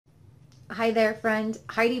Hi there, friend.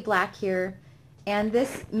 Heidi Black here. And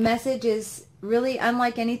this message is really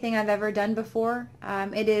unlike anything I've ever done before.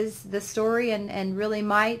 It is the story and really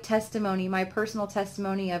my testimony, my personal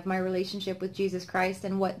testimony of my relationship with Jesus Christ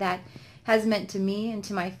and what that has meant to me and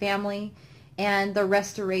to my family, and the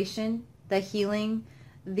restoration, the healing,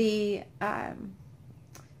 the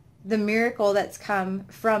miracle that's come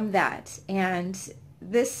from that. And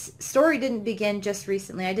this story didn't begin just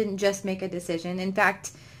recently. I didn't just make a decision. In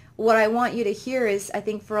fact, what I want you to hear is, I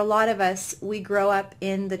think for a lot of us, we grow up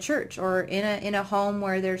in the church or in a home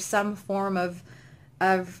where there's some form of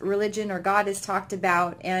religion or God is talked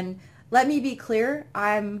about. And let me be clear,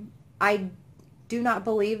 I do not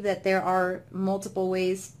believe that there are multiple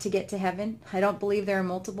ways to get to heaven. I don't believe there are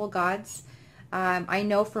multiple gods. I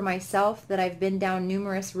know for myself that I've been down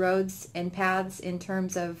numerous roads and paths in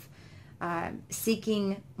terms of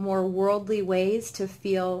seeking more worldly ways to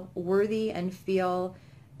feel worthy and feel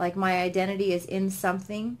like my identity is in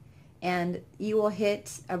something, and you will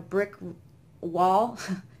hit a brick wall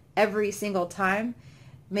every single time.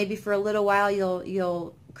 Maybe for a little while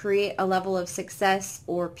you'll create a level of success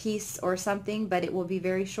or peace or something, but it will be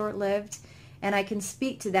very short-lived. And I can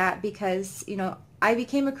speak to that because, I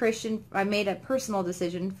became a Christian. I made a personal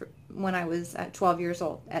decision when I was 12 years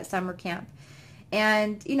old at summer camp.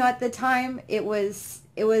 And, at the time it was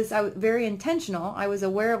very intentional. I was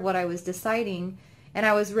aware of what I was deciding, and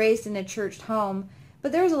I was raised in a church home,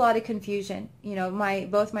 but there was a lot of confusion.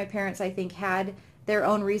 Both my parents, I think, had their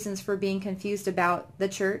own reasons for being confused about the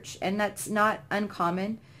church, and that's not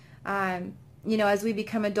uncommon. As we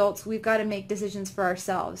become adults, we've got to make decisions for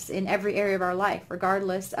ourselves in every area of our life,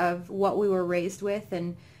 regardless of what we were raised with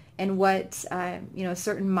and what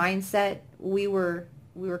certain mindset we were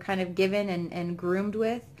kind of given and groomed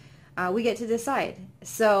with. We get to decide.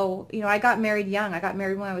 So, I got married young. I got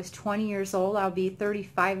married when I was 20 years old. I'll be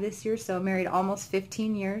 35 this year, so married almost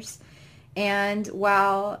 15 years. And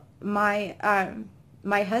while my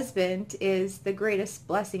husband is the greatest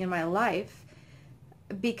blessing in my life,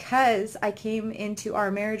 because I came into our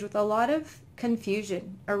marriage with a lot of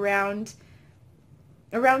confusion around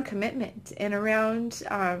commitment and around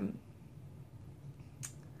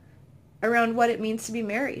what it means to be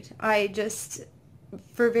married. I just,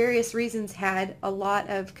 for various reasons, had a lot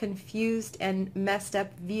of confused and messed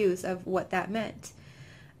up views of what that meant.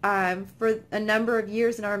 For a number of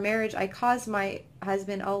years in our marriage, I caused my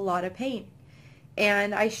husband a lot of pain.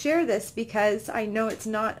 And I share this because I know it's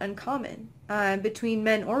not uncommon between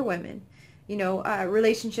men or women.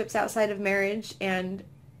 Relationships outside of marriage and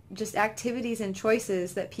just activities and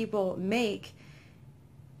choices that people make,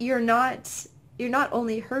 you're not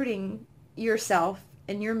only hurting yourself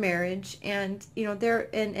and your marriage and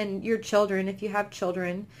and your children, if you have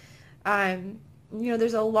children.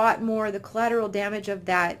 There's a lot more. The collateral damage of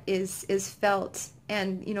that is felt,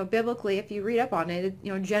 and biblically, if you read up on it,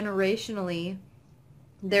 generationally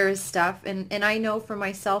there is stuff, and I know for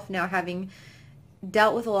myself now, having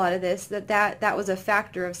dealt with a lot of this, that was a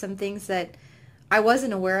factor of some things that I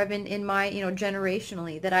wasn't aware of in my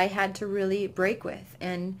generationally, that I had to really break with.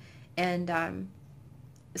 And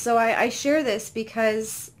so I share this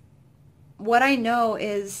because what I know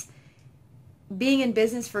is, being in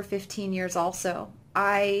business for 15 years also,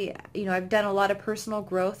 I've done a lot of personal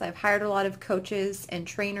growth. I've hired a lot of coaches and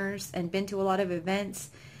trainers and been to a lot of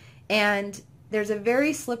events. And there's a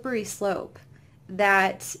very slippery slope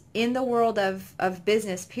that in the world of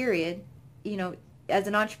business, period, as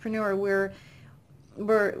an entrepreneur,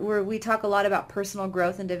 we talk a lot about personal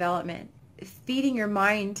growth and development. Feeding your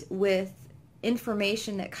mind with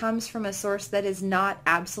information that comes from a source that is not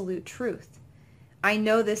absolute truth. I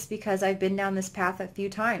know this because I've been down this path a few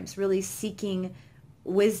times, really seeking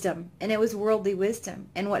wisdom, and it was worldly wisdom.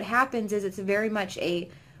 And what happens is, it's very much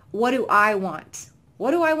what do I want?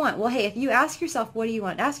 What do I want? Well, hey, if you ask yourself, what do you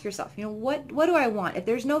want? Ask yourself, what do I want? If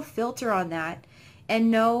there's no filter on that,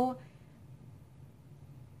 and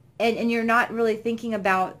you're not really thinking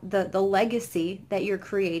about the legacy that you're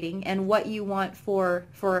creating and what you want for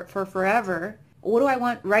forever. What do I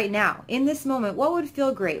want right now? In this moment, what would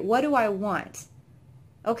feel great? What do I want?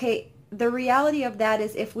 Okay, the reality of that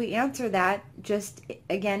is, if we answer that just,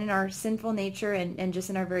 again, in our sinful nature and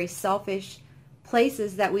just in our very selfish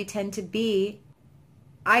places that we tend to be,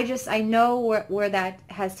 I know where that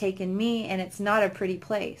has taken me, and it's not a pretty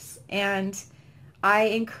place. And I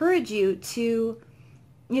encourage you to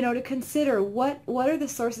consider what are the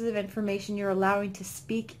sources of information you're allowing to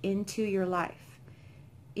speak into your life.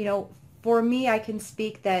 For me, I can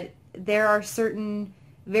speak that there are certain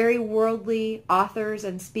very worldly authors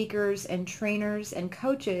and speakers and trainers and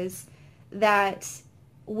coaches that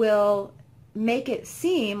will make it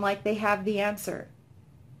seem like they have the answer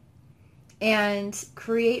and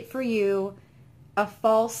create for you a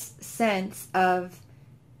false sense of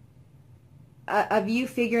you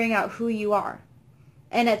figuring out who you are.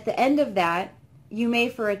 And at the end of that, you may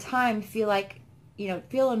for a time feel like,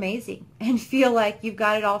 feel amazing and feel like you've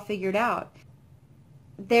got it all figured out.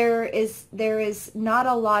 There is not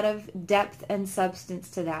a lot of depth and substance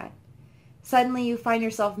to that. Suddenly you find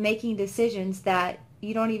yourself making decisions that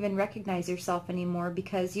you don't even recognize yourself anymore,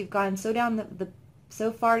 because you've gone so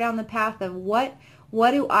far down the path of what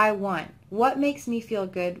do I want? What makes me feel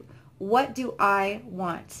good? What do I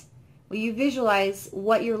want? Well, you visualize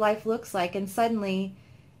what your life looks like, and suddenly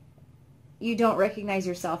you don't recognize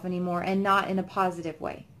yourself anymore, and not in a positive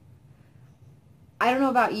way. I don't know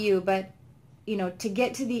about you, but to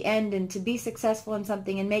get to the end and to be successful in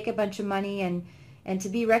something and make a bunch of money and to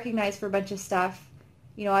be recognized for a bunch of stuff,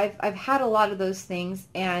 I've had a lot of those things,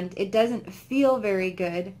 and it doesn't feel very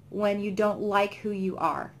good when you don't like who you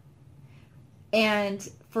are. And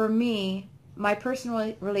for me, my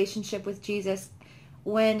personal relationship with Jesus,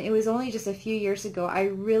 when it was only just a few years ago, I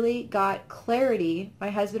really got clarity. My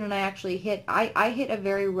husband and I actually hit a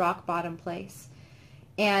very rock bottom place.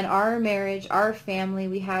 And our marriage, our family,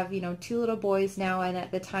 we have, 2 little boys now, and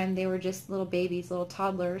at the time they were just little babies, little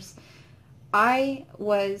toddlers. I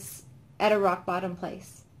was at a rock bottom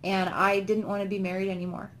place, and I didn't want to be married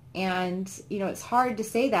anymore. And, it's hard to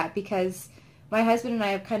say that, because my husband and I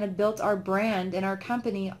have kind of built our brand and our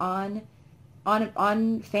company on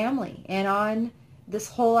family and on this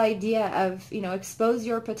whole idea of, expose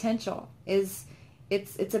your potential. It's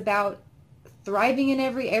about thriving in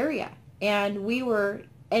every area. And we were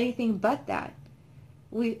anything but that.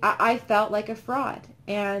 I felt like a fraud,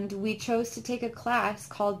 and we chose to take a class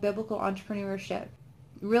called Biblical Entrepreneurship.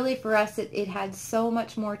 Really, for us, it had so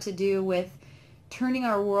much more to do with turning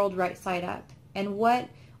our world right side up. And what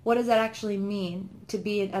does that actually mean to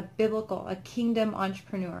be a kingdom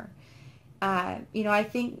entrepreneur? I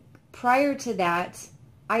think prior to that,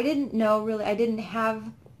 I didn't know really, I didn't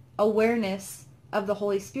have awareness of the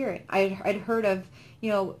Holy Spirit. I'd heard of,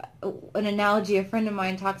 an analogy a friend of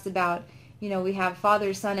mine talks about, we have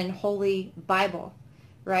Father, Son, and Holy Bible,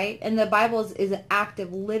 right? And the Bible is an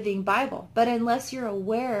active, living Bible. But unless you're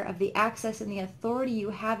aware of the access and the authority you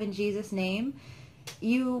have in Jesus' name,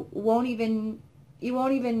 you won't even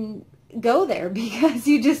go there, because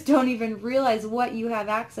you just don't even realize what you have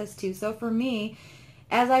access to. So for me,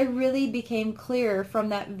 as I really became clear from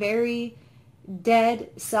that very dead,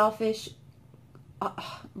 selfish,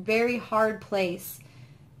 very hard place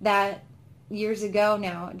that years ago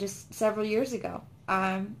now, just several years ago,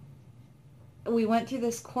 we went through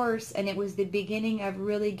this course, and it was the beginning of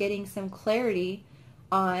really getting some clarity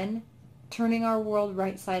on turning our world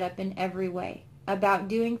right side up in every way, about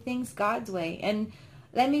doing things God's way. And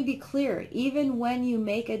let me be clear, even when you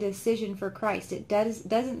make a decision for Christ, it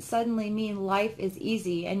doesn't suddenly mean life is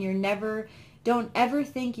easy, and don't ever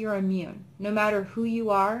think you're immune. No matter who you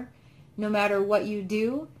are, no matter what you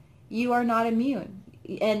do, you are not immune.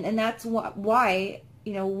 And that's why,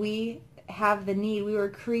 we have the need. We were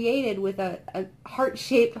created with a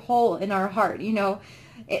heart-shaped hole in our heart,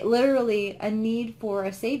 it literally a need for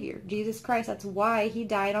a Savior, Jesus Christ. That's why he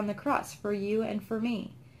died on the cross, for you and for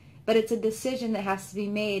me. But it's a decision that has to be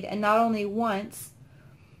made, and not only once.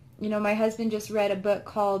 My husband just read a book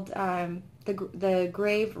called The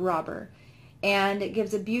Grave Robber, and it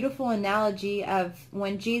gives a beautiful analogy of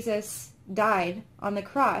when Jesus died on the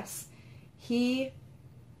cross. He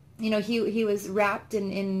was wrapped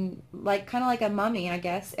in kind of like a mummy, I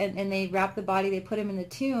guess, and they wrapped the body, they put him in the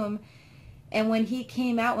tomb, and when he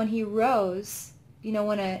came out, when he rose,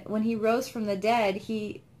 when he rose from the dead,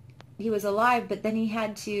 he was alive, but then he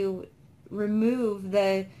had to remove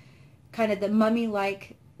the kind of the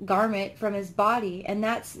mummy-like garment from his body. And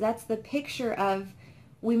that's the picture of,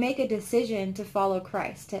 we make a decision to follow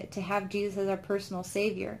Christ, to have Jesus as our personal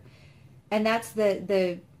Savior. And that's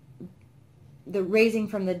the raising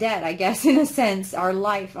from the dead, I guess, in a sense. Our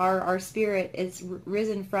life, our spirit is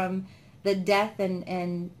risen from the death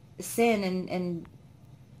and sin and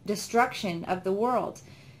destruction of the world.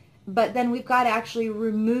 But then we've got to actually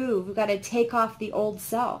we've got to take off the old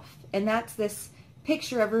self. And that's this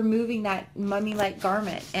picture of removing that mummy-like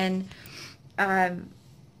garment. And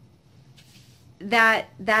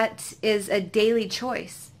that is a daily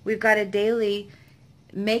choice. We've got to daily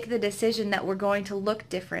make the decision that we're going to look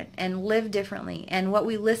different and live differently. And what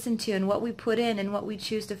we listen to and what we put in and what we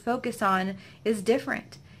choose to focus on is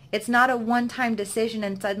different. It's not a one-time decision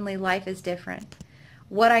and suddenly life is different.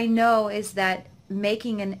 What I know is that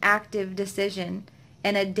making an active decision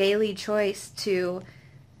and a daily choice to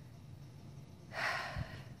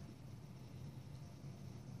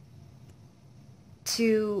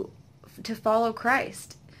to follow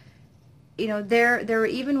Christ. There were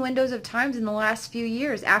even windows of times in the last few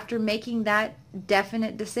years after making that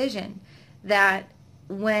definite decision that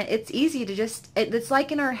when it's easy to it's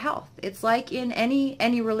like in our health. It's like in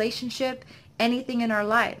any relationship, anything in our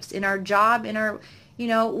lives, in our job, in our,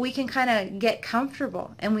 we can kind of get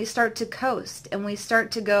comfortable and we start to coast and we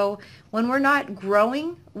start to go, when we're not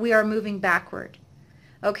growing, we are moving backward.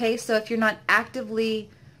 Okay, so if you're not actively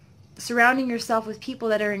surrounding yourself with people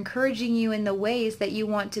that are encouraging you in the ways that you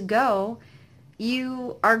want to go,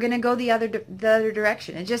 you are going to go the other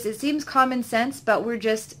direction. It seems common sense, but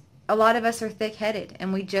a lot of us are thick-headed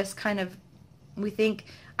and we just we think,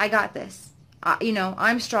 I got this.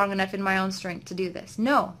 I'm strong enough in my own strength to do this.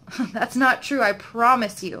 No, that's not true. I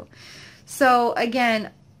promise you. So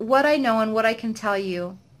again, what I know and what I can tell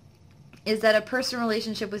you is that a personal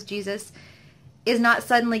relationship with Jesus is not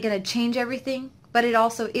suddenly going to change everything, but it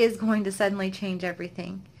also is going to suddenly change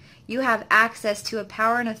everything. You have access to a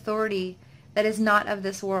power and authority that is not of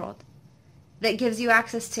this world, that gives you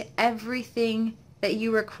access to everything that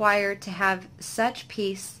you require to have such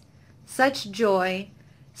peace, such joy,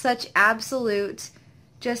 such absolute,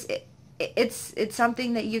 it's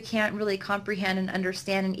something that you can't really comprehend and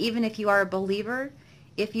understand. And even if you are a believer,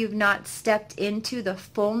 if you've not stepped into the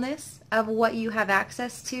fullness of what you have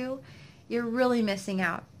access to, you're really missing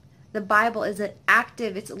out. The Bible is an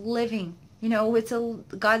active, it's living, it's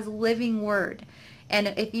God's living word. And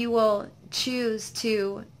if you will choose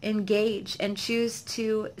to engage and choose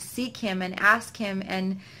to seek him and ask him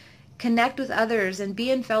and connect with others and be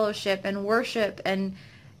in fellowship and worship, and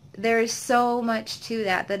there is so much to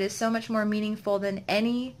that is so much more meaningful than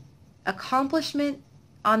any accomplishment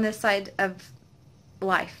on this side of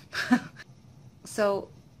life. So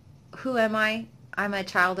who am I? I'm a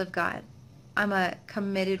child of God. I'm a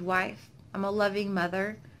committed wife. I'm a loving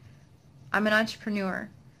mother. I'm an entrepreneur.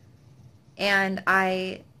 And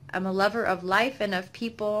I'm a lover of life and of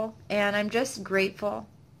people. And I'm just grateful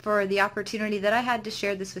for the opportunity that I had to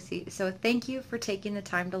share this with you. So thank you for taking the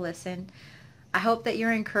time to listen. I hope that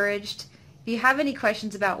you're encouraged. If you have any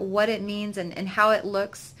questions about what it means and how it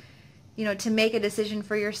looks, to make a decision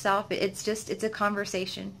for yourself, it's a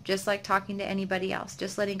conversation, just like talking to anybody else.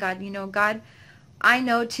 Just letting God, God, I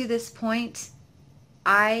know to this point,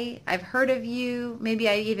 I've heard of you. Maybe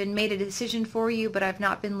I even made a decision for you, but I've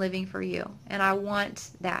not been living for you. And I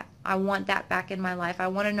want that. I want that back in my life. I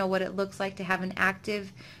want to know what it looks like to have an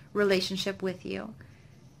active relationship with you.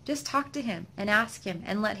 Just talk to him and ask him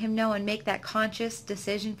and let him know and make that conscious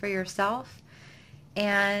decision for yourself.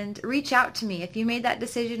 And reach out to me if you made that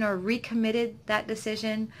decision or recommitted that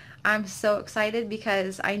decision. I'm so excited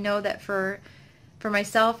because I know that for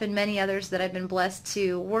myself and many others that I've been blessed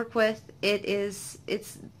to work with, it's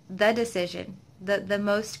the decision, the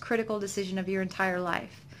most critical decision of your entire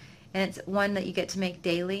life. And it's one that you get to make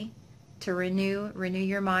daily to renew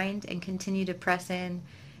your mind and continue to press in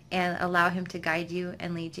and allow him to guide you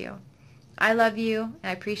and lead you. I love you.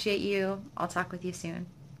 I appreciate you. I'll talk with you soon.